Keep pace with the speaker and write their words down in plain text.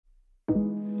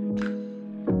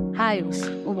חיוש,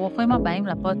 וברוכים הבאים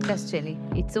לפודקאסט שלי,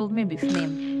 עיצוב מבפנים.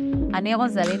 אני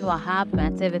רוזלין והכנו,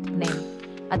 מעצבת פנים.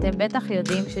 אתם בטח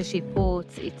יודעים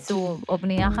ששיפוץ, עיצוב או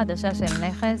בנייה חדשה של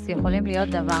נכס יכולים להיות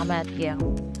דבר מאתגר.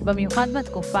 במיוחד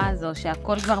בתקופה הזו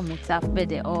שהכל כבר מוצף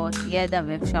בדעות, ידע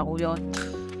ואפשרויות.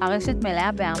 הרשת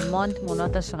מלאה בהמון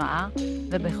תמונות השראה,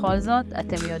 ובכל זאת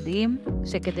אתם יודעים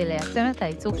שכדי לייצר את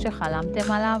העיצוב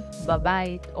שחלמתם עליו,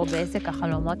 בבית או בעסק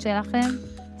החלומות שלכם,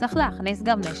 צריך להכניס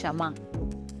גם נשמה.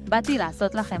 באתי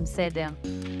לעשות לכם סדר.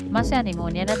 מה שאני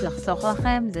מעוניינת לחסוך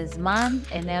לכם זה זמן,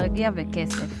 אנרגיה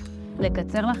וכסף.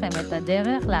 לקצר לכם את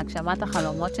הדרך להגשמת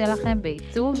החלומות שלכם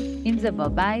בעיצוב, אם זה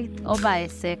בבית או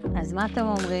בעסק. אז מה אתם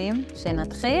אומרים?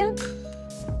 שנתחיל?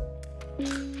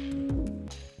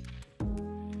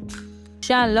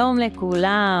 שלום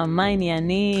לכולם, מה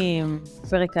העניינים?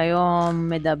 פרק היום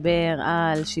מדבר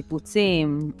על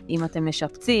שיפוצים. אם אתם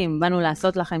משפצים, באנו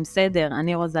לעשות לכם סדר.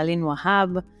 אני רוזלין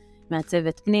והכנו,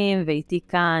 מעצבת פנים, ואיתי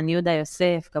כאן יהודה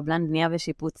יוסף, קבלן בנייה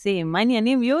ושיפוצים. מה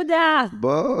העניינים, יהודה?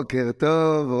 בוקר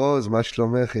טוב, רוז, מה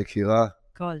שלומך, יקירה?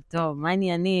 הכל טוב, מה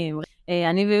העניינים?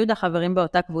 אני ויהודה חברים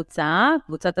באותה קבוצה,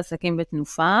 קבוצת עסקים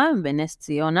בתנופה, בנס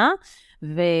ציונה,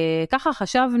 וככה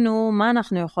חשבנו מה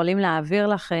אנחנו יכולים להעביר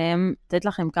לכם, לתת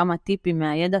לכם כמה טיפים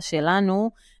מהידע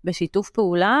שלנו, בשיתוף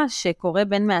פעולה שקורה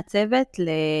בין מעצבת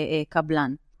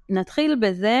לקבלן. נתחיל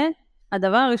בזה,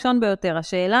 הדבר הראשון ביותר,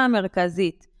 השאלה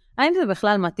המרכזית, האם זה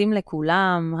בכלל מתאים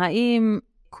לכולם? האם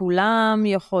כולם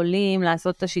יכולים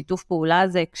לעשות את השיתוף פעולה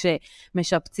הזה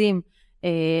כשמשפצים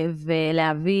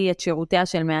ולהביא את שירותיה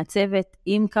של מעצבת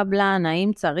עם קבלן?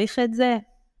 האם צריך את זה?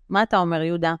 מה אתה אומר,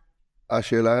 יהודה?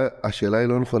 השאלה היא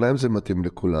לא נכונה אם זה מתאים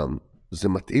לכולם. זה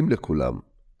מתאים לכולם.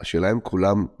 השאלה אם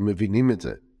כולם מבינים את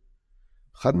זה.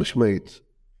 חד משמעית,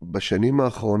 בשנים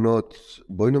האחרונות,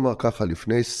 בואי נאמר ככה,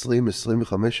 לפני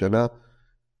 20-25 שנה,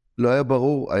 לא היה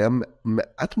ברור, היה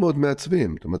מעט מאוד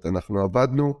מעצבים. זאת אומרת, אנחנו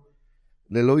עבדנו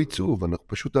ללא עיצוב, אנחנו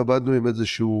פשוט עבדנו עם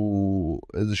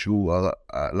איזשהו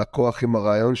לקוח עם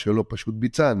הרעיון שלו, פשוט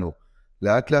ביצענו.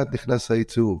 לאט לאט נכנס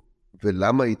העיצוב.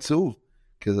 ולמה עיצוב?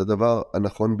 כי זה הדבר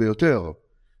הנכון ביותר.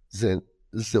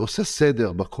 זה עושה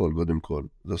סדר בכל, קודם כל.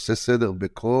 זה עושה סדר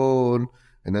בכל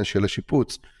עניין של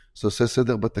השיפוץ. זה עושה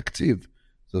סדר בתקציב.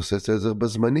 זה עושה סדר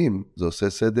בזמנים. זה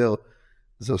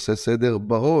עושה סדר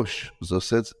בראש. זה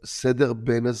עושה סדר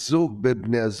בין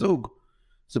בני הזוג.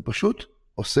 זה פשוט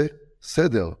עושה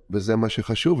סדר. וזה מה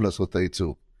שחשוב לעשות את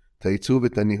העיצוב. את העיצוב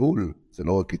ואת הניהול. זה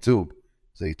לא רק עיצוב.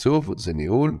 זה עיצוב, זה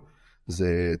ניהול,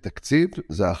 זה תקציב,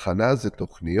 זה הכנה, זה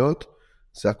תוכניות.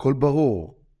 זה הכל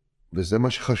ברור, וזה מה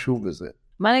שחשוב בזה.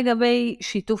 מה לגבי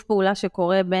שיתוף פעולה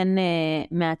שקורה בין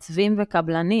מעצבים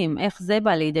וקבלנים? איך זה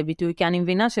בא לידי ביטוי? כי אני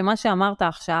מבינה שמה שאמרת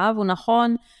עכשיו הוא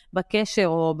נכון בקשר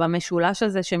או במשולש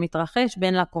הזה שמתרחש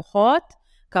בין לקוחות,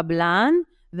 קבלן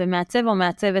ומעצב או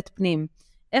מעצבת פנים.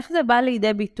 איך זה בא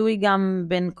לידי ביטוי גם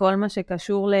בין כל מה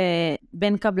שקשור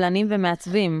בין קבלנים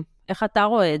ומעצבים? איך אתה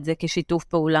רואה את זה כשיתוף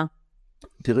פעולה?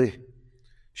 תראי,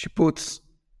 שיפוץ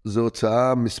זו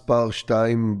הוצאה מספר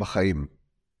 2 בחיים.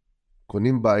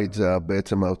 קונים בית זה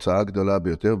בעצם ההוצאה הגדולה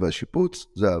ביותר, והשיפוץ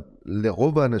זה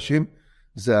לרוב האנשים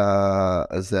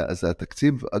זה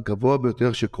התקציב הגבוה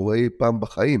ביותר שקורה אי פעם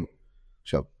בחיים.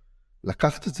 עכשיו,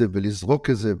 לקחת את זה ולזרוק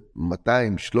איזה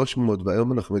 200, 300,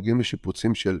 והיום אנחנו מגיעים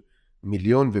לשיפוצים של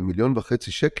 1,000,000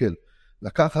 ו1.5 שקל,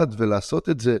 לקחת ולעשות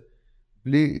את זה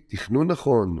בלי תכנון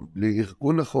נכון, בלי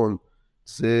ארגון נכון,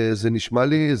 זה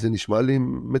נשמע לי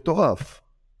מטורף.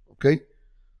 אוקיי?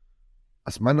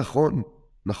 אז מה נכון?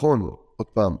 נכון, עוד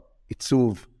פעם,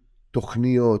 עיצוב,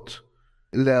 תוכניות,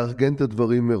 לארגן את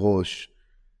הדברים מראש,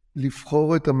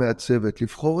 לבחור את המעצבת,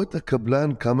 לבחור את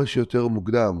הקבלן כמה שיותר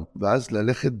מוקדם, ואז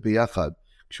ללכת ביחד.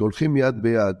 כשהולכים יד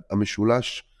ביד,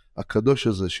 המשולש הקדוש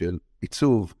הזה של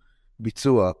עיצוב,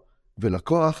 ביצוע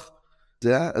ולקוח,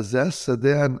 זה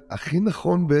השדה הכי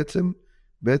נכון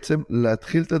בעצם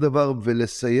להתחיל את הדבר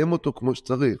ולסיים אותו כמו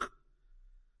שצריך.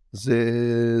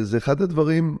 זה אחד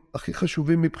הדברים הכי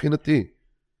חשובים מבחינתי.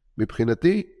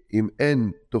 מבחינתי, אם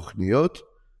אין תוכניות,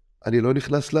 אני לא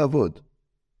נכנס לעבוד.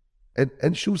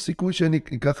 אין שום סיכוי שאני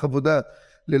אקח עבודה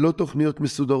ללא תוכניות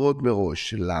מסודרות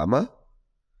מראש. למה?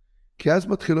 כי אז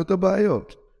מתחילות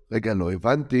הבעיות. רגע, לא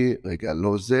הבנתי, רגע,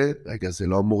 לא זה, רגע, זה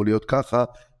לא אמור להיות ככה,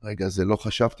 רגע, זה לא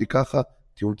חשבתי ככה,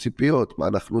 תיאום ציפיות, מה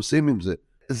אנחנו עושים עם זה?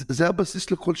 זה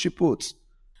הבסיס לכל שיפוץ.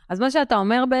 אז מה שאתה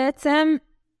אומר בעצם,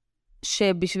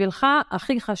 שבשבילך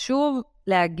הכי חשוב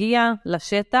להגיע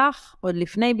לשטח, עוד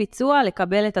לפני ביצוע,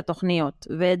 לקבל את התוכניות.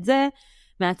 ואת זה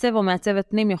מעצב או מעצבת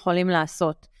פנים יכולים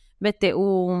לעשות.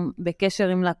 בתיאום, בקשר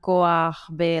עם לקוח,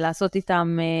 בלעשות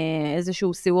איתם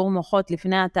איזשהו סיור מוחות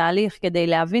לפני התהליך, כדי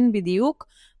להבין בדיוק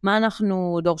מה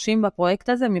אנחנו דורשים בפרויקט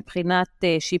הזה מבחינת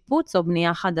שיפוץ או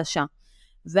בנייה חדשה.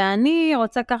 ואני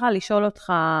רוצה ככה לשאול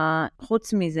אותך,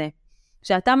 חוץ מזה,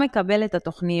 כשאתה מקבל את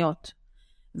התוכניות,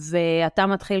 ואתה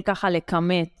מתחיל ככה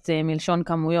לקמת, מלשון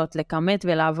כמויות, לקמת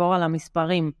ולעבור על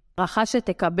המספרים, הערכה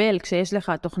שתקבל כשיש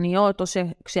לך תוכניות, או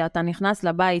כשאתה נכנס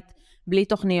לבית בלי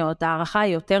תוכניות, הערכה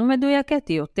היא יותר מדויקת,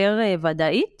 היא יותר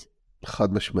ודאית?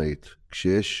 חד משמעית.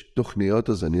 כשיש תוכניות,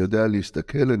 אז אני יודע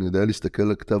להסתכל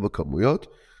על כתב הכמויות,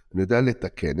 אני יודע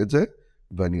לתקן את זה,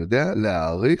 ואני יודע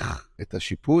להעריך את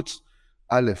השיפוץ,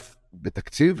 א',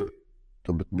 בתקציב, זאת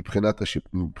אומרת,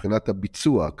 מבחינת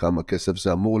הביצוע, כמה כסף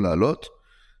זה אמור לעלות,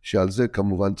 שעל זה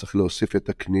כמובן צריך להוסיף את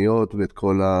הקניות ואת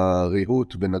כל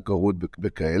הריהוט ונגרות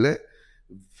וכאלה,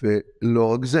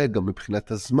 ולא רק זה, גם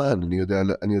מבחינת הזמן,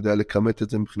 אני יודע לכמת את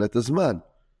זה מבחינת הזמן.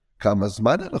 כמה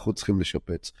זמן אנחנו צריכים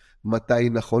לשפץ, מתי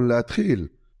נכון להתחיל,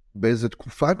 באיזה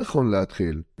תקופה נכון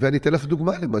להתחיל. ואני אתן לך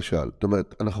דוגמה למשל, זאת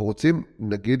אומרת, אנחנו רוצים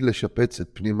נגיד לשפץ את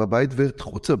פנים הבית ואת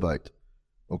חוץ הבית,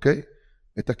 אוקיי?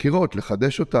 את הקירות,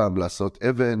 לחדש אותם, לעשות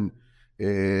אבן,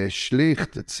 שליך,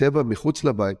 צבע מחוץ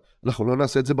לבית, אנחנו לא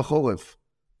נעשה את זה בחורף.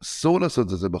 אסור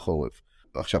לעשות את זה בחורף.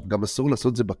 עכשיו, גם אסור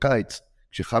לעשות את זה בקיץ,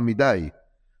 כשחם מדי.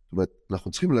 זאת אומרת,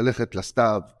 אנחנו צריכים ללכת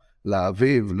לסתיו,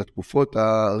 לאביב, לתקופות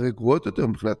הרגועות יותר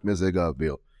מבחינת מזג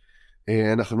האוויר.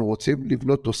 אנחנו רוצים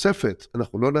לבנות תוספת,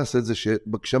 אנחנו לא נעשה את זה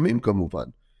בגשמים כמובן,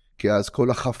 כי אז כל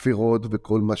החפירות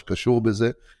וכל מה שקשור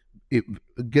בזה,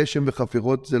 גשם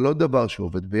וחפירות זה לא דבר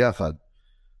שעובד ביחד.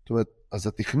 זאת אומרת, אז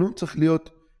התכנון צריך להיות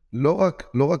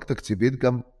לא רק תקציבית,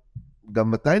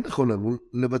 גם מתי נכון לנו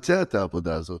לבצע את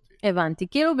העבודה הזאת. הבנתי,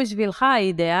 כאילו בשבילך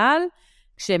האידיאל,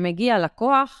 כשמגיע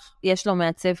לקוח, יש לו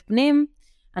מעצב פנים,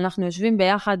 אנחנו יושבים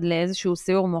ביחד לאיזשהו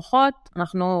סיור מוחות,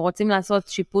 אנחנו רוצים לעשות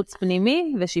שיפוץ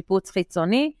פנימי ושיפוץ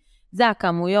חיצוני, זה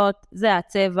הכמויות, זה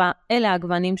הצבע, אלה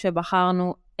הגוונים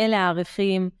שבחרנו, אלה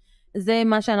העריכים, זה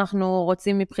מה שאנחנו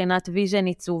רוצים מבחינת ויז'ן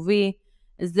עיצובי,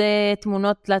 זה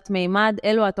תמונות תלת מימד,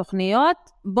 אלו התוכניות,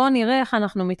 בוא נראה איך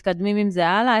אנחנו מתקדמים עם זה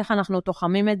הלאה, איך אנחנו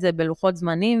תוחמים את זה בלוחות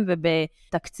זמנים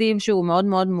ובתקציב שהוא מאוד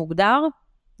מאוד מוגדר.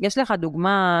 יש לך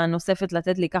דוגמה נוספת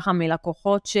לתת לי ככה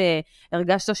מלקוחות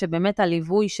שהרגשת שבאמת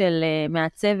הליווי של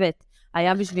מעצבת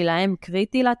היה בשבילהם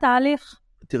קריטי לתהליך?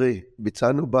 תראי,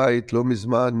 ביצענו בית לא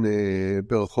מזמן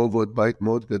ברחובות, בית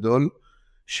מאוד גדול,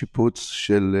 שיפוץ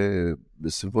של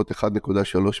בסביבות 1.3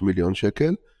 מיליון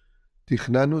שקל,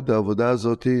 תכננו את העבודה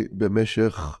הזאת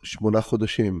במשך 8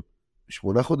 חודשים.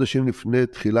 8 חודשים לפני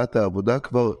תחילת העבודה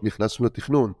כבר נכנסנו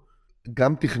לתכנון.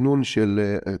 גם תכנון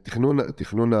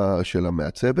של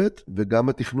המעצבת וגם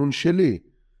התכנון שלי.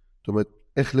 זאת אומרת,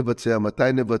 איך לבצע,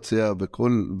 מתי נבצע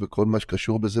וכל מה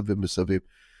שקשור בזה ומסביב.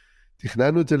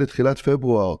 תכננו את זה לתחילת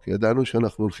פברואר, כי ידענו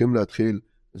שאנחנו הולכים להתחיל,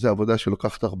 זו עבודה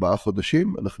שלוקחת 4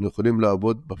 חודשים, אנחנו יכולים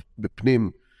לעבוד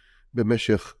בפנים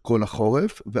במשך כל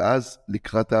החורף, ואז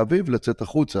לקראת האביב לצאת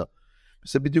החוצה.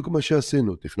 וזה בדיוק מה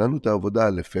שעשינו, תכננו את העבודה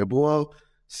לפברואר,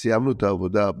 סיימנו את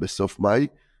העבודה בסוף מאי,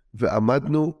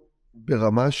 ועמדנו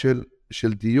ברמה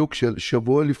של דיוק של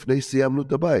שבוע לפני סיימנו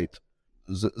את הבית.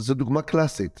 זו דוגמה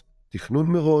קלאסית, תכנון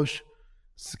מראש,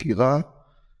 סגירה,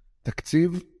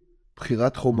 תקציב,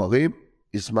 בחירת חומרים,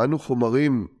 הזמנו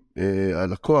חומרים,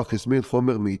 הלקוח הזמין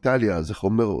חומר מאיטליה, זה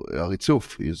חומר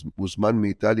הריצוף, הוזמן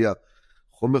מאיטליה,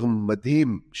 חומר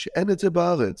מדהים, שאין את זה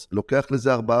בארץ, לוקח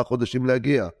לזה 4 חודשים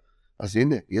להגיע, אז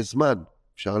הנה, יש זמן,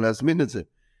 אפשר להזמין את זה.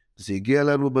 זה הגיע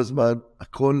לנו בזמן,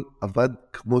 הכל עבד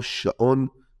כמו שעון,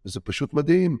 וזה פשוט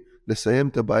מדהים, לסיים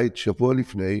את הבית שבוע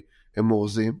לפני, הם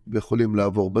אורזים ויכולים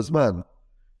לעבור בזמן.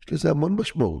 יש לזה המון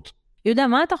משמעות. יהודה,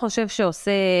 מה אתה חושב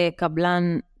שעושה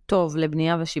קבלן טוב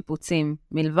לבנייה ושיפוצים,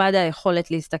 מלבד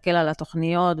היכולת להסתכל על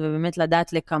התוכניות, ובאמת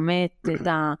לדעת לכמת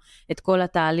את כל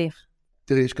התהליך?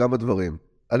 תראי, יש כמה דברים.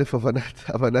 א',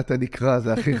 הבנת הנקרא,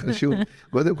 זה הכי חשוב.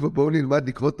 קודם כל, בואו נלמד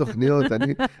לקרוא תוכניות.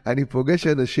 אני פוגש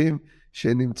אנשים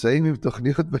שנמצאים עם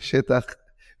תוכניות בשטח,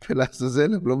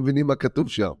 ולעזאזל הם לא מבינים מה כתוב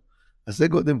שם. אז זה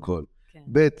קודם כל. כן.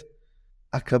 ב',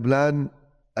 הקבלן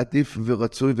עדיף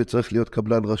ורצוי וצריך להיות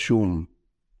קבלן רשום.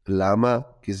 למה?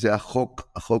 כי זה החוק.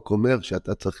 החוק אומר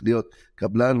שאתה צריך להיות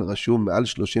קבלן רשום מעל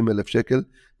 30,000 שקל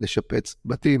לשפץ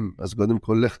בתים. אז קודם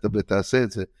כל לך ותעשה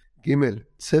את זה. ג',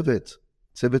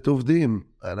 צוות עובדים.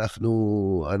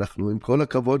 אנחנו עם כל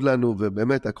הכבוד לנו,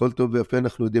 ובאמת הכל טוב ויפה,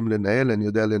 אנחנו יודעים לנהל, אני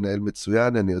יודע לנהל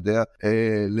מצוין, אני יודע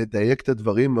לדייק את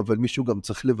הדברים, אבל מישהו גם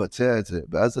צריך לבצע את זה.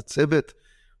 ואז הצוות,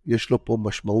 יש לו פה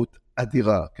משמעות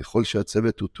אדירה. ככל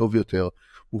שהצוות הוא טוב יותר,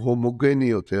 הוא הומוגני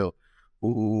יותר,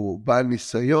 הוא בעל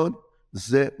ניסיון,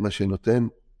 זה מה שנותן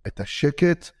את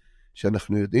השקט,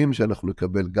 שאנחנו יודעים שאנחנו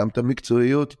נקבל גם את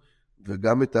המקצועיות,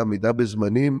 וגם את העמידה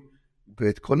בזמנים,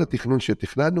 ואת כל התכנון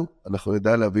שתכננו, אנחנו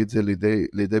נדע להביא את זה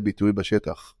לידי ביטוי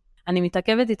בשטח. אני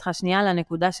מתעכבת איתך שנייה על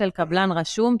הנקודה של קבלן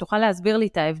רשום, תוכל להסביר לי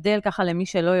את ההבדל ככה למי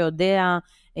שלא יודע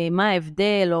מה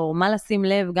ההבדל או מה לשים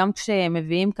לב, גם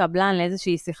כשמביאים קבלן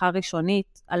לאיזושהי שיחה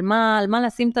ראשונית, על מה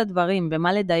לשים את הדברים,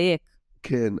 במה לדייק.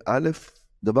 כן, א',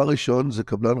 דבר ראשון זה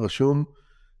קבלן רשום,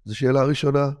 זו שאלה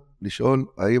ראשונה, לשאול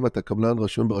האם אתה קבלן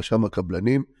רשום ברשם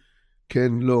הקבלנים,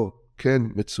 כן, לא, כן,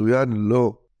 מצוין,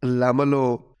 לא, למה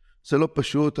לא? זה לא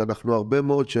פשוט, אנחנו הרבה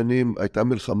מאוד שנים, הייתה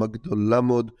מלחמה גדולה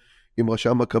מאוד עם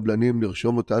רשם הקבלנים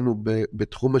לרשום אותנו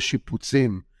בתחום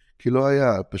השיפוצים, כי לא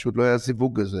היה, פשוט לא היה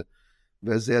זיווג הזה.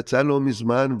 וזה יצא לא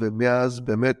מזמן, ומאז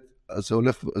באמת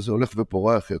זה הולך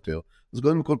ופורח יותר. אז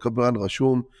קודם כל קבלן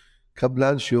רשום,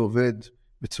 קבלן שעובד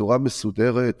בצורה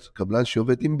מסודרת, קבלן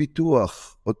שעובד עם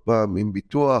ביטוח, עוד פעם, עם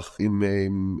ביטוח, עם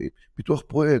ביטוח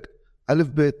פרויקט, א'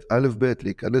 ב',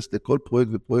 להיכנס לכל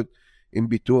פרויקט ופרויקט עם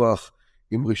ביטוח,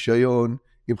 עם רישיון,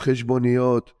 עם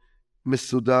חשבוניות,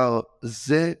 מסודר,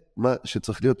 זה מה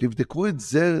שצריך להיות, תבדקו את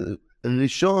זה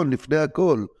ראשון לפני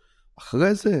הכל,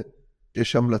 אחרי זה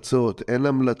יש המלצות, אין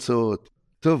המלצות.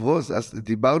 טוב רוז, אז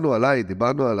דיברנו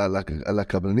על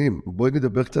הקבלנים, בואי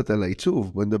נדבר קצת על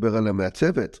העיצוב, בואי נדבר על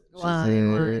המעצבת,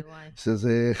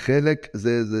 שזה חלק,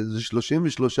 זה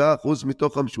 33%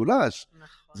 מתוך המשולש,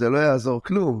 זה לא יעזור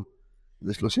כלום,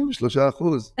 זה 33%.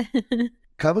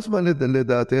 כמה זמן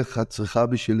לדעתך את צריכה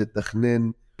בשביל לתכנן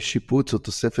שיפוץ או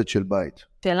תוספת של בית?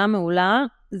 שאלה מעולה,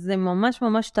 זה ממש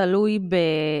ממש תלוי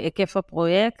בהיקף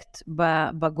הפרויקט,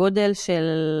 בגודל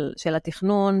של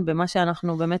התכנון, במה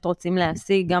שאנחנו באמת רוצים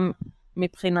להשיג, גם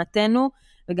מבחינתנו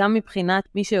וגם מבחינת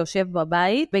מי שיושב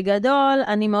בבית. בגדול,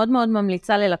 אני מאוד מאוד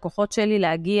ממליצה ללקוחות שלי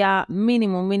להגיע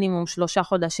מינימום 3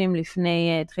 חודשים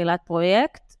לפני תחילת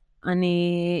פרויקט.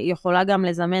 אני יכולה גם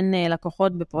לזמן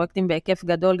לקוחות בפרויקטים בהיקף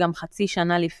גדול, גם חצי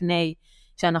שנה לפני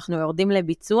שאנחנו יורדים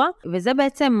לביצוע, וזה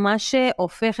בעצם מה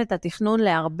שהופך את התכנון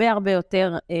להרבה הרבה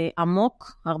יותר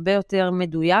עמוק, הרבה יותר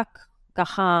מדויק,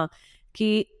 ככה,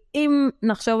 כי אם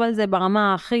נחשוב על זה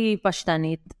ברמה הכי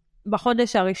פשטנית,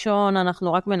 בחודש הראשון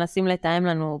אנחנו רק מנסים לתאם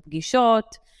לנו פגישות,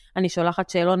 אני שולחת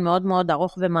שאלון מאוד מאוד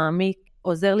ארוך ומעמיק,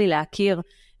 עוזר לי להכיר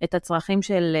את הצרכים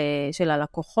של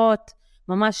הלקוחות,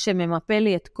 ממש שממפה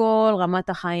לי את כל רמת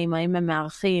החיים, האם הם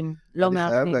מערכים, לא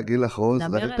מערכים. אני חייב להגיד לך, רוז,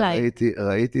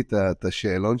 ראיתי את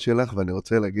השאלון שלך, ואני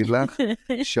רוצה להגיד לך,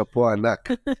 שפו ענק.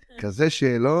 כזה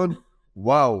שאלון,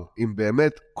 וואו, אם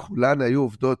באמת כולן היו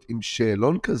עובדות עם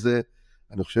שאלון כזה,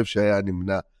 אני חושב שהיה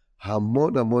נמנע.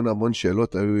 המון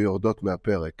שאלות היו יורדות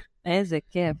מהפרק. איזה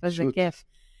כיף, איזה כיף.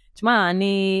 תשמע,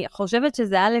 אני חושבת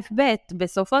שזה א' ב',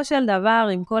 בסופו של דבר,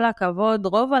 עם כל הכבוד,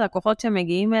 רוב הלקוחות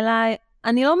שמגיעים אליי,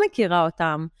 אני לא מכירה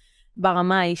אותם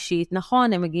ברמה האישית,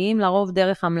 נכון, הם מגיעים לרוב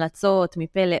דרך המלצות,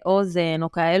 מפה לאוזן,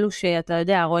 או כאלו שאתה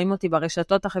יודע, רואים אותי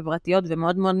ברשתות החברתיות,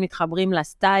 ומאוד מאוד מתחברים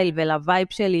לסטייל ולווייב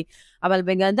שלי, אבל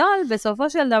בגדול, בסופו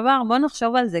של דבר, בוא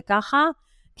נחשוב על זה ככה,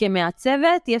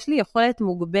 כמעצבת, יש לי יכולת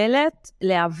מוגבלת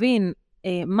להבין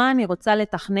מה אני רוצה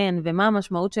לתכנן ומה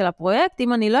המשמעות של הפרויקט,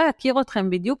 אם אני לא אכיר אתכם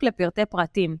בדיוק לפרטי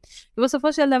פרטים.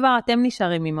 ובסופו של דבר אתם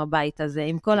נשארים עם הבית הזה,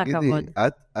 עם כל הכבוד.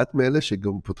 את מאלה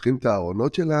שגם פותחים את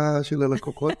הארונות של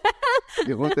הלקוחות?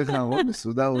 לראות איך הארון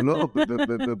מסודר או לא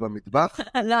במטבח?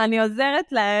 לא, אני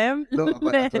עוזרת להם. לא,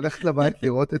 אבל את הולכת לבית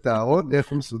לראות את הארון, איך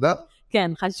הוא מסודר?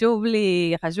 כן, חשוב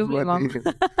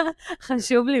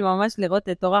לי ממש לראות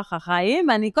את אורח החיים,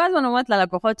 ואני כל הזמן אומרת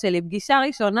ללקוחות שלי, פגישה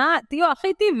ראשונה, תהיו הכי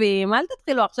טבעיים, אל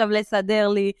תתחילו עכשיו לסדר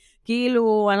לי,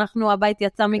 כאילו הבית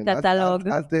יצא מקטלוג.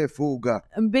 אל תפוגה.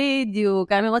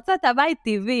 בדיוק, אני רוצה את הבית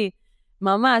טבעי,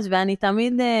 ממש, ואני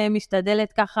תמיד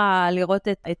משתדלת ככה לראות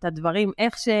את הדברים,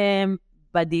 איך שהם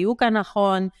בדיוק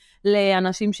הנכון,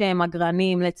 לאנשים שהם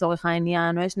אגרנים לצורך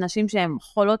העניין, או יש נשים שהם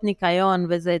חולות ניקיון,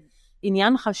 וזה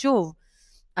עניין חשוב.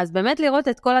 אז באמת לראות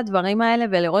את כל הדברים האלה,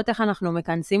 ולראות איך אנחנו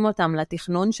מכנסים אותם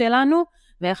לתכנון שלנו,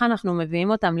 ואיך אנחנו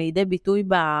מביאים אותם לידי ביטוי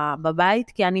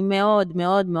בבית, כי אני מאוד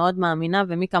מאוד מאוד מאמינה,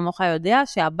 ומי כמוך יודע,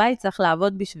 שהבית צריך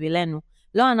לעבוד בשבילנו.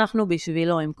 לא אנחנו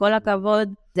בשבילו, עם כל הכבוד,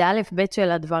 זה א' ב'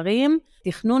 של הדברים,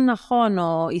 תכנון נכון,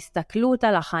 או הסתכלות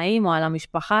על החיים, או על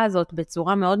המשפחה הזאת,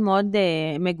 בצורה מאוד מאוד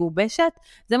מגובשת,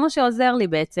 זה מה שעוזר לי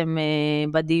בעצם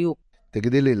בדיוק.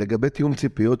 תגידי לי, לגבי תיאום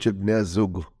ציפיות של בני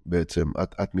הזוג בעצם,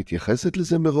 את מתייחסת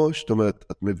לזה מראש? זאת אומרת,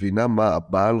 את מבינה מה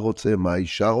הבעל רוצה, מה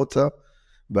האישה רוצה,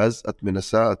 ואז את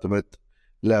מנסה, את אומרת,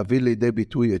 להביא לידי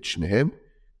ביטוי את שניהם?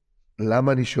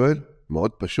 למה אני שואל?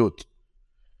 מאוד פשוט.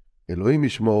 אלוהים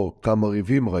ישמור, כמה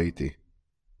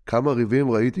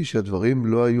ריבים ראיתי שהדברים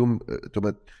לא היו, זאת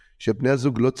אומרת, שבני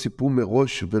הזוג לא ציפו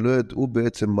מראש ולא ידעו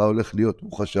בעצם מה הולך להיות.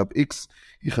 הוא חשב X,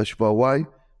 היא חשבה Y,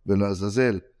 ולא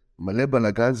עזאזל. מלא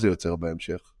בלגן זה יוצר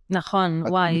בהמשך. נכון,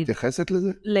 וואי. את מתייחסת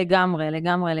לזה? לגמרי,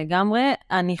 לגמרי, לגמרי.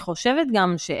 אני חושבת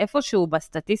גם שאיפשהו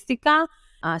בסטטיסטיקה,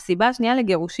 הסיבה השנייה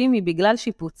לגירושים היא בגלל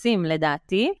שיפוצים,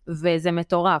 לדעתי, וזה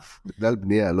מטורף. בגלל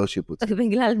בנייה, לא שיפוצים.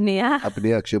 בגלל בנייה.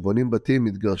 הבנייה, כשבונים בתים,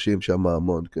 מתגרשים שם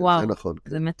המון. כן, וואו, זה נכון.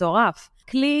 זה מטורף.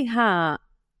 כלי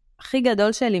הכי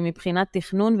גדול שלי מבחינת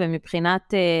תכנון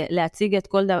ומבחינת להציג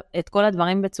את כל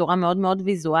הדברים בצורה מאוד מאוד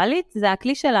ויזואלית, זה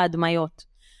הכלי של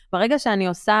ההדמיות. ברגע שאני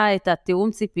עושה את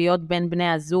התיאום ציפיות בין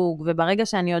בני הזוג, וברגע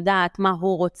שאני יודעת מה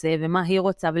הוא רוצה ומה היא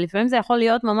רוצה, ולפעמים זה יכול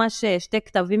להיות ממש שתי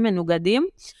כתבים מנוגדים,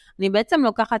 אני בעצם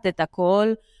לוקחת את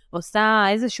הכל, עושה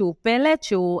איזשהו פלט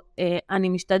אני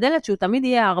משתדלת שהוא תמיד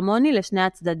יהיה הרמוני לשני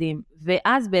הצדדים.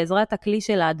 ואז בעזרת הכלי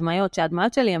של ההדמיות,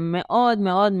 שההדמיות שלי הן מאוד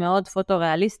מאוד מאוד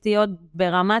פוטו-ריאליסטיות,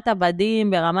 ברמת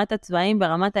הבדים, ברמת הצבעים,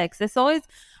 ברמת האקססוריז,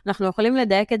 אנחנו יכולים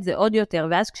לדייק את זה עוד יותר.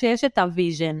 ואז כשיש את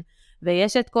הוויז'ן,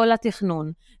 ויש את כל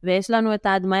התכנון, ויש לנו את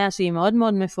ההדמיה שהיא מאוד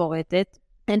מאוד מפורטת,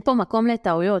 אין פה מקום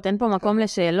לטעויות, אין פה מקום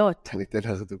לשאלות. אני אתן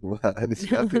לך דוגמה, אני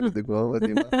זכרתי לדוגמה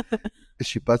מדהימה.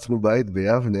 שיפצנו בית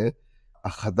ביבנה,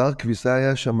 החדר כביסה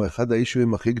היה שם אחד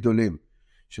האישויים הכי גדולים,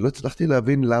 שלא הצלחתי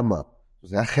להבין למה.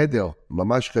 זה היה חדר,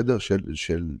 ממש חדר של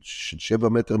 7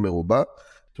 מטר מרובע,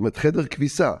 זאת אומרת חדר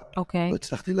כביסה. אוקיי. לא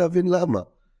הצלחתי להבין למה.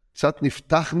 קצת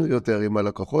נפתחנו יותר עם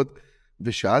הלקוחות,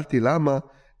 ושאלתי למה,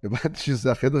 הבנתי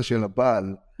שזה החדר של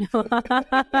הבעל.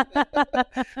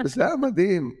 וזה היה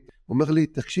מדהים. הוא אומר לי,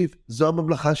 תקשיב, זו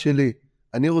הממלכה שלי,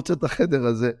 אני רוצה את החדר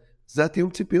הזה, זה התיאום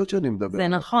ציפיות שאני מדבר. זה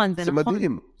נכון, זה נכון. זה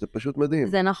מדהים, זה פשוט מדהים.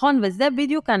 זה נכון, וזה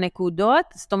בדיוק הנקודות,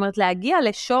 זאת אומרת, להגיע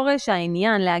לשורש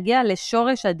העניין, להגיע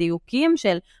לשורש הדיוקים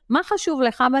של מה חשוב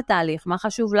לך בתהליך, מה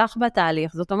חשוב לך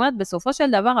בתהליך. זאת אומרת, בסופו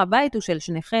של דבר הבית הוא של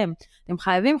שניכם. אתם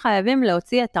חייבים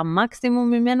להוציא את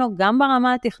המקסימום ממנו, גם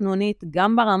ברמה התכנונית,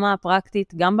 גם ברמה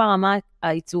הפרקטית, גם ברמה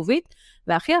העיצובית,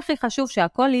 והכי חשוב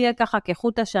שהכל יהיה ככה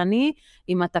כחוט השני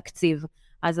עם התקציב.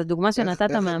 אז הדוגמה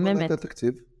שנתת מהממת. איך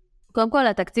התקציב? קודם כל,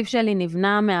 התקציב שלי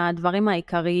נבנה מהדברים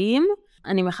העיקריים,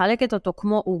 אני מחלקת אותו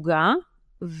כמו עוגה,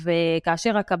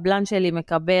 וכאשר הקבלן שלי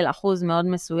מקבל אחוז מאוד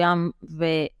מסוים,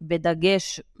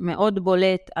 ובדגש מאוד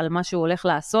בולט על מה שהוא הולך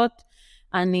לעשות,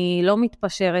 אני לא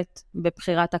מתפשרת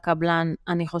בבחירת הקבלן,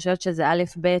 אני חושבת שזה א'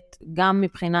 ב', גם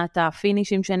מבחינת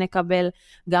הפינישים שנקבל,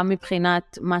 גם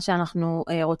מבחינת מה שאנחנו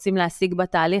רוצים להשיג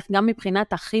בתהליך, גם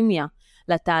מבחינת הכימיה,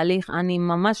 לתהליך, אני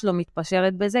ממש לא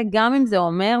מתפשרת בזה, גם אם זה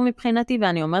אומר מבחינתי,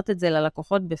 ואני אומרת את זה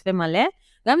ללקוחות בפה מלא,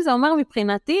 גם אם זה אומר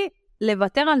מבחינתי,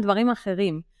 לוותר על דברים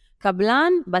אחרים.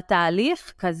 קבלן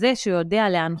בתהליך כזה שיודע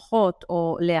להנחות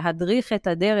או להדריך את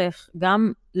הדרך,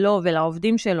 גם לו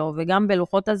ולעובדים שלו, וגם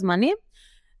בלוחות הזמנים,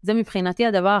 זה מבחינתי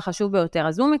הדבר החשוב ביותר.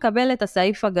 אז הוא מקבל את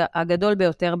הסעיף הגדול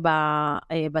ביותר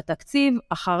בתקציב,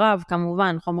 אחריו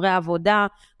כמובן חומרי עבודה,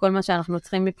 כל מה שאנחנו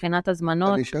צריכים מבחינת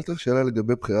הזמנות. אני אשאל לך שאלה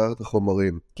לגבי בחירת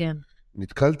החומרים. כן.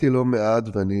 נתקלתי לא מעט,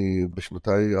 ואני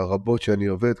בשנותיי הרבות שאני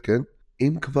עובד, כן?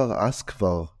 אם כבר, אז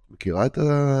כבר. מכירה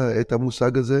את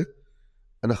המושג הזה?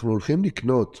 אנחנו הולכים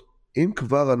לקנות. אם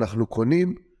כבר אנחנו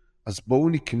קונים, אז בואו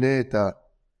נקנה את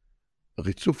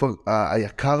הריצוף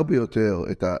היקר ביותר,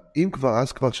 אם כבר,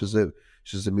 אז כבר,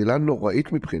 שזה מילה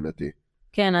נוראית מבחינתי.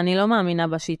 כן, אני לא מאמינה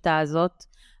בשיטה הזאת.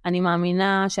 אני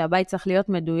מאמינה שהבית צריך להיות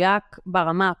מדויק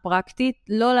ברמה הפרקטית,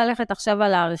 לא ללכת עכשיו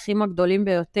על הערכים הגדולים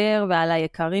ביותר ועל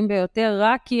היקרים ביותר,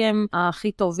 רק כי הם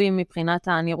הכי טובים מבחינת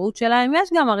הנראות שלהם. יש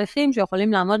גם ערכים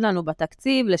שיכולים לעמוד לנו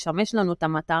בתקציב, לשמש לנו את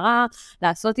המטרה,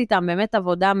 לעשות איתם באמת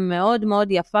עבודה מאוד מאוד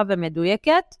יפה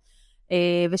ומדויקת,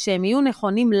 ושהם יהיו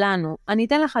נכונים לנו. אני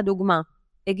אתן לך דוגמה.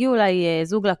 הגיעו אליי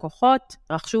זוג לקוחות,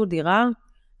 רכשו דירה,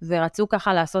 ורצו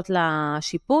ככה לעשות לה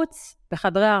שיפוץ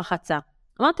בחדרי הרחצה.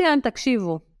 אמרתי להם,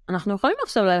 תקשיבו, אנחנו יכולים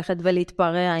עכשיו ללכת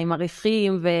ולהתפרע עם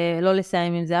עריכים ולא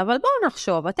לסיים עם זה, אבל בואו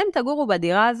נחשוב, אתם תגורו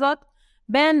בדירה הזאת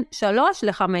בין 3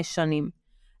 ל-5 שנים.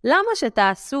 למה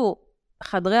שתעשו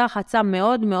חדרי הרחצה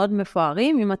מאוד מאוד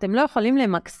מפוארים, אם אתם לא יכולים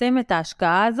למקסם את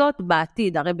ההשקעה הזאת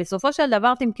בעתיד? הרי בסופו של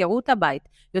דבר תמכרו את הבית.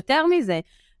 יותר מזה,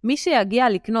 מי שיגיע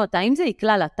לקנות, האם זה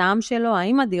יקלה לטעם שלו,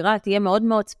 האם הדירה תהיה מאוד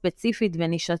מאוד ספציפית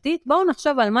ונישתית, בואו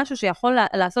נחשוב על משהו שיכול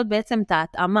לעשות בעצם את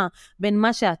ההתאמה בין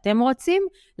מה שאתם רוצים,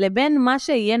 לבין מה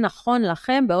שיהיה נכון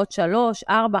לכם בעוד 3,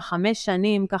 4, 5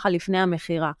 שנים, ככה לפני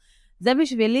המחירה. זה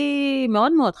בשבילי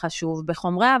מאוד מאוד חשוב.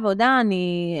 בחומרי עבודה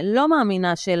אני לא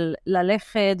מאמינה של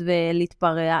ללכת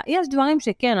ולהתפרע. יש דברים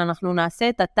שכן, אנחנו נעשה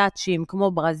את הטאצ'ים,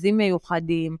 כמו ברזים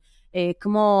מיוחדים,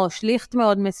 כמו שליחט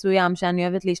מאוד מסוים שאני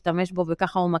אוהבת להשתמש בו,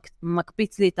 וככה הוא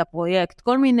מקפיץ לי את הפרויקט,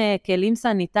 כל מיני כלים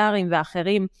סניטריים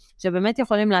ואחרים שבאמת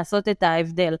יכולים לעשות את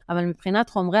ההבדל. אבל מבחינת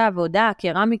חומרי עבודה,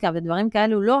 קרמיקה ודברים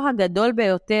כאלו, לא הגדול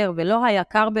ביותר ולא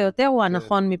היקר ביותר הוא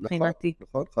הנכון מבחינתי.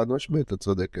 נכון, חד משמעית, את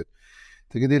צודקת.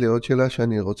 תגידי לי עוד שאלה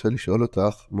שאני רוצה לשאול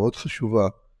אותך, מאוד חשובה.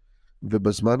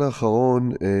 ובזמן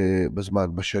האחרון,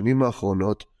 בשנים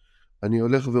האחרונות, אני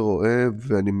הולך ורואה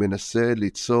ואני מנסה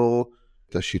ליצור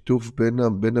את השיתוף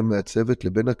בין המעצבת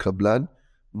לבין הקבלן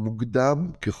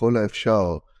מוקדם ככל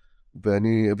האפשר.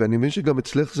 ואני מבין שגם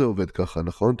אצלך זה עובד ככה,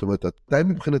 נכון? זאת אומרת, מתי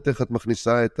מבחינתך את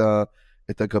מכניסה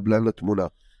את הקבלן לתמונה?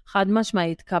 חד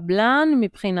משמעית, קבלן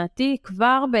מבחינתי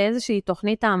כבר באיזושהי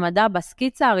תוכנית העמדה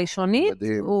בסקיצה הראשונית,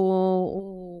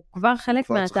 הוא כבר חלק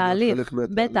מהתהליך.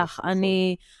 בטח,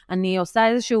 אני עושה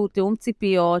איזשהו תיאום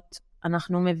ציפיות,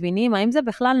 אנחנו מבינים האם זה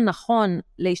בכלל נכון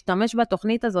להשתמש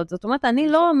בתוכנית הזאת. זאת אומרת, אני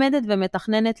לא עומדת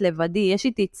ומתכננת לבדי, יש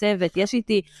איתי צוות, יש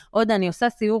איתי אני עושה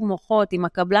סיור מוחות עם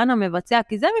הקבלן המבצע,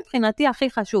 כי זה מבחינתי הכי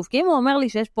חשוב, כי אם הוא אומר לי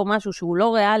שיש פה משהו שהוא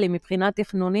לא ריאלי מבחינה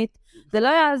תכנונית, זה לא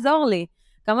יעזור לי.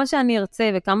 כמה שאני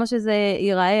ארצה וכמה שזה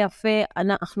ייראה יפה,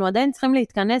 אנחנו עדיין צריכים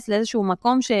להתכנס לאיזשהו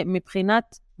מקום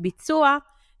שמבחינת ביצוע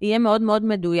יהיה מאוד מאוד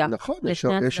מדויק. נכון,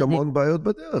 יש המון בעיות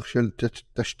בדרך של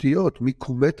תשתיות,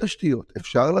 מיקומי תשתיות.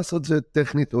 אפשר לעשות זה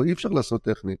טכנית או אי אפשר לעשות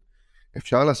טכנית.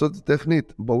 אפשר לעשות זה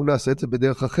טכנית, בואו נעשה את זה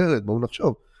בדרך אחרת, בואו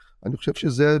נחשוב. אני חושב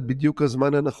שזה בדיוק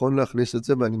הזמן הנכון להכניס את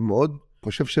זה, ואני מאוד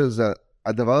חושב שזה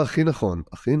הדבר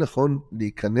הכי נכון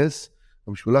להיכנס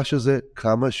במשולש הזה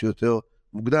כמה שיותר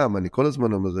מוקדם. אני כל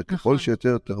הזמן אומר זה, ככל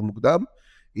שיותר מוקדם,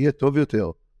 יהיה טוב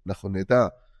יותר. אנחנו נדע,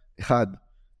 אחד,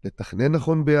 לתכנן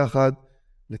נכון ביחד,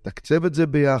 לתקצב את זה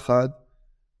ביחד,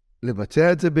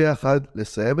 לבצע את זה ביחד,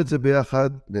 לסיים את זה ביחד,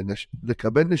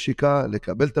 לקבל נשיקה,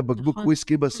 לקבל את הבקבוק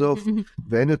וויסקי בסוף,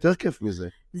 ואין יותר כיף מזה.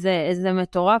 זה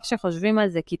מטורף שחושבים על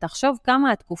זה, כי תחשוב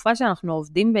כמה התקופה שאנחנו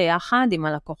עובדים ביחד עם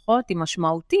הלקוחות היא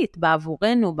משמעותית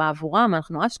בעבורנו, בעבורם,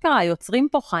 אנחנו אשכרה יוצרים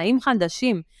פה חיים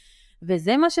חדשים,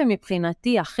 וזה מה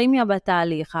שמבחינתי, הכימיה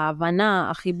בתהליך, ההבנה,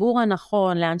 החיבור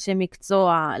הנכון לאנשי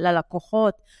מקצוע,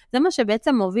 ללקוחות, זה מה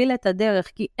שבעצם מוביל את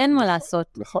הדרך, כי אין מה לעשות.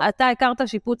 נכון. אתה הכרת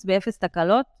שיפוץ באפס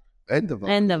תקלות? אין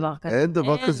דבר כזה. אין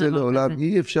דבר כזה לעולם.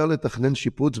 אי אפשר לתכנן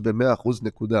שיפוץ ב100%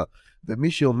 נקודה.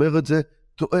 ומי שאומר את זה,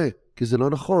 טועה, כי זה לא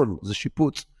נכון, זה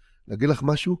שיפוץ. להגיד לך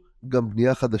משהו, גם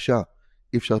בנייה חדשה.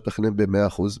 אי אפשר לתכנן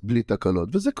ב100% בלי תקלות,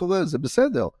 וזה קורה, זה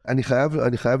בסדר.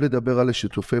 אני חייב לדבר על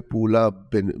שיתופי פעולה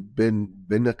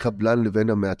בין הקבלן לבין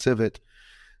המעצבת.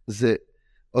 זה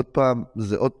עוד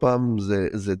פעם,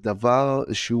 זה דבר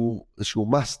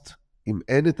שהוא must. אם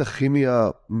אין את הכימיה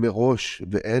מראש,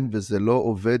 וזה לא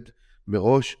עובד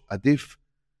מראש, עדיף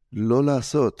לא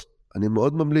לעשות. אני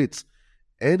מאוד ממליץ.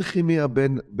 אין כימיה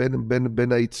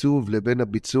בין העיצוב לבין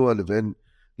הביצוע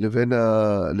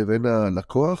לבין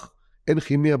הלקוח, אין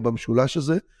כימיה במשולש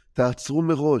הזה, תעצרו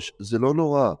מראש, זה לא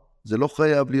נורא, זה לא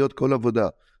חייב להיות כל עבודה,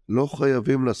 לא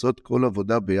חייבים לעשות כל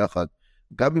עבודה ביחד,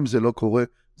 גם אם זה לא קורה,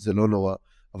 זה לא נורא,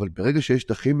 אבל ברגע שיש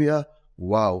את הכימיה,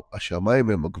 וואו, השמיים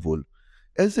הם הגבול.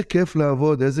 איזה כיף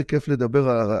לעבוד, איזה כיף לדבר,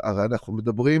 הרי אנחנו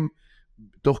מדברים,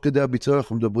 תוך כדי הביצוע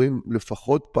אנחנו מדברים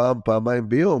לפחות פעמיים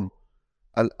ביום,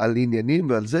 על עניינים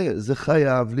ועל זה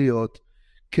חייב להיות,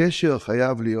 קשר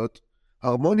חייב להיות,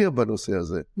 הרמוניה בנושא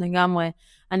הזה. לגמרי.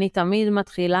 אני תמיד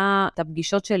מתחילה את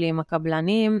הפגישות שלי עם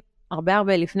הקבלנים,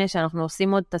 הרבה לפני שאנחנו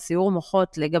עושים עוד את הסיור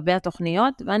מוחות לגבי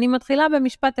התוכניות, ואני מתחילה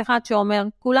במשפט אחד שאומר,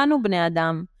 כולנו בני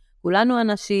אדם, כולנו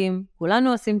אנשים,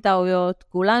 כולנו עושים טעויות,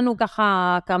 כולנו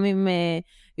ככה קמים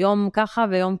יום ככה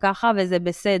ויום ככה, וזה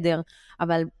בסדר.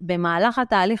 אבל במהלך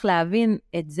התהליך להבין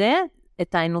את זה,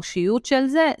 את האנושיות של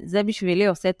זה, זה בשבילי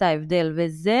עושה את ההבדל,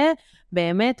 וזה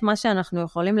באמת מה שאנחנו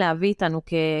יכולים להביא איתנו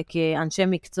כאנשי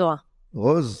מקצוע.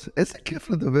 רוז, איזה כיף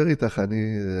לדבר איתך,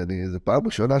 זה פעם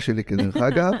ראשונה שלי כדרך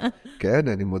אגב, כן,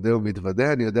 אני מודה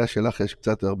ומתוודה, אני יודע שלך יש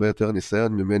קצת הרבה יותר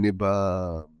ניסיון ממני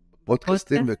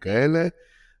בפודקאסטים וכאלה,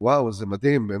 וואו, זה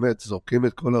מדהים, באמת, זורקים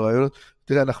את כל הרעיונות,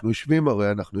 תראה, אנחנו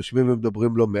יושבים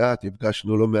ומדברים לא מעט,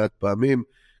 נפגשנו לא מעט פעמים,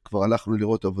 כבר הלכנו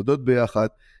לראות עבודות ביחד,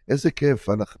 איזה כיף,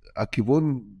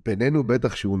 הכיוון בינינו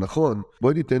בטח שהוא נכון,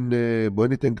 בואי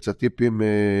ניתן קצת טיפים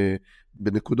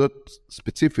בנקודות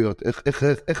ספציפיות,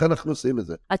 איך אנחנו עושים את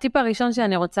זה? הטיפ הראשון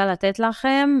שאני רוצה לתת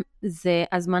לכם, זה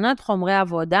הזמנת חומרי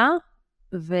עבודה,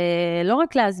 ולא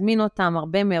רק להזמין אותם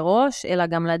הרבה מראש, אלא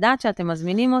גם לדעת שאתם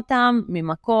מזמינים אותם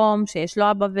ממקום שיש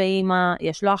לו אבא ואמא,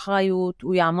 יש לו אחריות,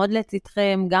 הוא יעמוד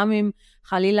לצדכם, גם אם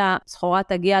חלילה סחורה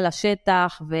תגיע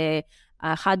לשטח,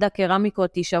 ואחד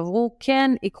הקרמיקות יישברו,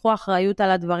 כן, ייקחו אחריות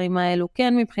על הדברים האלו,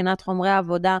 כן, מבחינת חומרי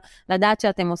העבודה, לדעת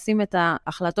שאתם עושים את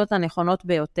ההחלטות הנכונות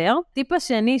ביותר. טיפ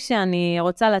השני שאני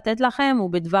רוצה לתת לכם,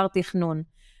 הוא בדבר תכנון.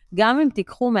 גם אם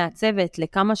תיקחו מעצבת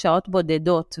לכמה שעות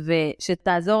בודדות,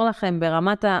 ושתעזור לכם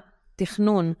ברמת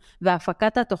התכנון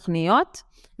והפקת התוכניות,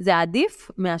 זה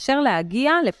עדיף מאשר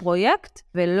להגיע לפרויקט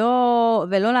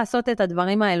ולא לעשות את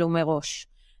הדברים האלו מראש.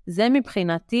 זה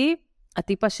מבחינתי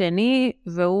הטיפ השני,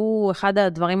 והוא אחד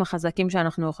הדברים החזקים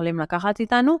שאנחנו יכולים לקחת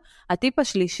איתנו. הטיפ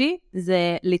השלישי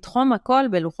זה לתחום הכל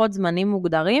בלוחות זמנים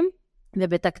מוגדרים,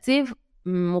 ובתקציב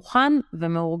מוכן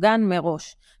ומאורגן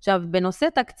מראש. עכשיו, בנושא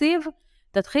תקציב,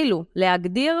 תתחילו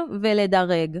להגדיר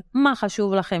ולדרג מה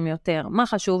חשוב לכם יותר, מה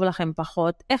חשוב לכם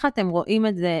פחות, איך אתם רואים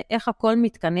את זה, איך הכל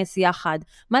מתכנס יחד,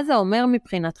 מה זה אומר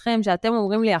מבחינתכם שאתם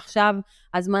אומרים לי עכשיו,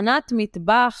 הזמנת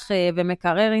מטבח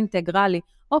ומקרר אינטגרלי,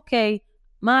 אוקיי,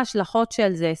 מה ההשלכות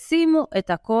של זה? שימו את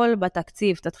הכל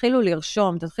בתקציב, תתחילו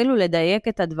לרשום, תתחילו לדייק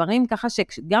את הדברים, ככה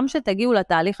שגם שתגיעו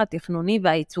לתהליך התכנוני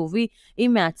והעיצובי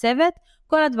עם מעצבת,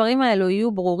 כל הדברים האלו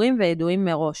יהיו ברורים וידועים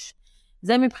מראש.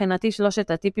 זה מבחינתי 3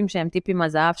 הטיפים שהם טיפים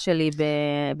הזהב שלי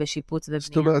בשיפוץ ובנייה.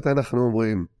 זאת אומרת, אנחנו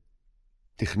אומרים,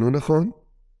 תכנון נכון,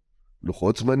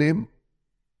 לוחות זמנים,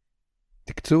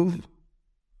 תקצוב,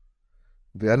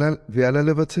 ויאללה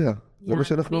לבצע. זה מה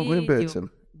שאנחנו אומרים בעצם.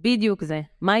 בדיוק זה.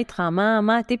 מה איתך?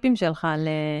 מה הטיפים שלך?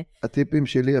 הטיפים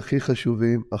שלי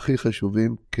הכי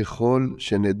חשובים, ככל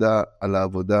שנדע על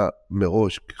העבודה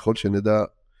מראש, ככל שנדע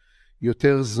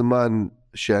יותר זמן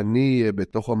שאני אהיה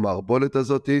בתוך המערבולת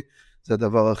הזאת, זה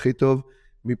הדבר הכי טוב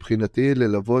מבחינתי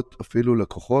ללוות אפילו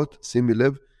לקוחות, שימי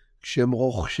לב, כשהם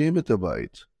רוכשים את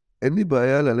הבית. אין לי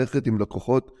בעיה ללכת עם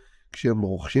לקוחות כשהם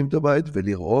רוכשים את הבית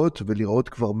ולראות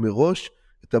כבר מראש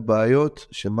את הבעיות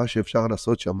שמה שאפשר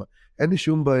לעשות שם. אין לי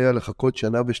שום בעיה לחכות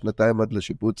שנה ושנתיים עד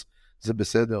לשיפוץ, זה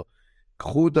בסדר.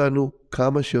 קחו אותנו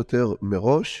כמה שיותר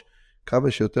מראש,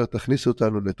 כמה שיותר תכניסו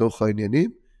אותנו לתוך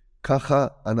העניינים, ככה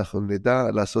אנחנו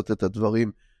נדע לעשות את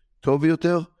הדברים טוב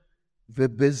יותר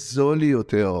ובזול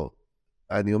יותר.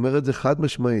 אני אומר את זה חד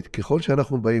משמעית, ככל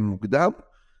שאנחנו באים מוקדם,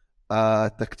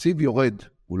 התקציב יורד,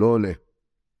 הוא לא עולה.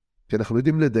 כי אנחנו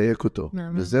יודעים לדייק אותו,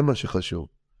 וזה מה שחשוב.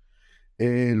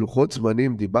 לוחות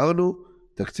זמנים דיברנו,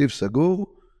 תקציב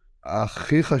סגור,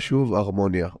 הכי חשוב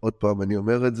הרמוניה. עוד פעם אני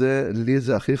אומר את זה, לי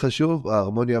זה הכי חשוב,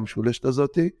 ההרמוניה המשולשת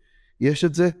הזאת, יש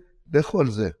את זה, לכו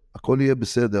על זה, הכל יהיה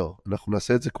בסדר, אנחנו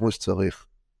נעשה את זה כמו שצריך.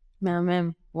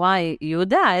 מהמם. וואי,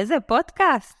 יהודה, איזה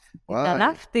פודקאסט.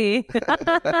 התעלפתי.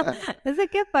 איזה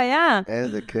כיף היה.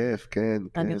 איזה כיף, כן.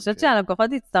 אני חושבת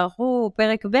שהלקוחות יצטרכו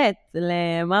פרק ב'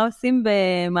 למה עושים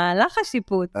במהלך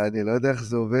השיפוט. אני לא יודע איך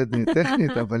זה עובד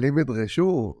טכנית, אבל אם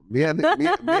ידרשו, מי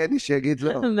אני שיגיד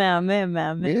לו?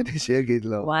 מהמם. מי אני שיגיד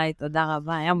לו? וואי, תודה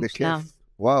רבה, היה מושלם.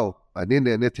 וואו, אני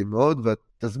נהניתי מאוד,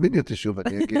 ותזמיני אותי שוב,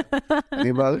 אני אגיע.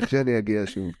 אני מעריך שאני אגיע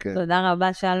שוב, כן. תודה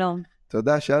רבה, שלום.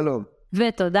 תודה, שלום.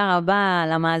 ותודה רבה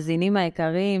למאזינים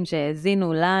היקרים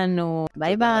שהזינו לנו.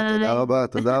 ביי ביי. תודה רבה,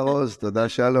 תודה רוז, תודה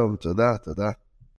שלום, תודה.